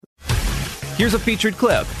Here's a featured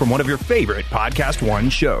clip from one of your favorite Podcast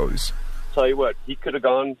One shows. Tell you what, he could have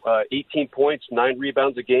gone 18 points, 9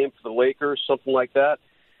 rebounds a game for the Lakers, something like that,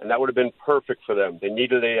 and that would have been perfect for them. They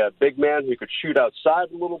needed a big man who could shoot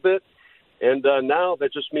outside a little bit, and now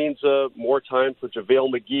that just means more time for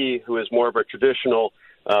JaVale McGee, who is more of a traditional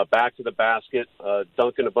back to the basket,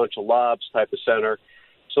 dunking a bunch of lobs type of center.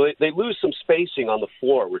 So they lose some spacing on the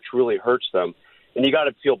floor, which really hurts them. And you got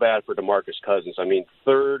to feel bad for DeMarcus Cousins. I mean,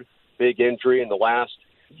 third big injury in the last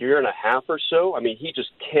year and a half or so. I mean, he just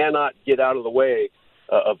cannot get out of the way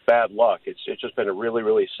of bad luck. It's just been a really,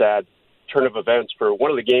 really sad turn of events for one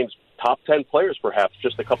of the game's top 10 players, perhaps,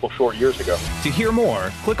 just a couple short years ago. To hear more,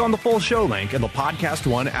 click on the full show link in the Podcast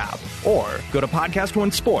One app or go to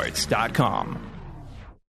podcastonesports.com.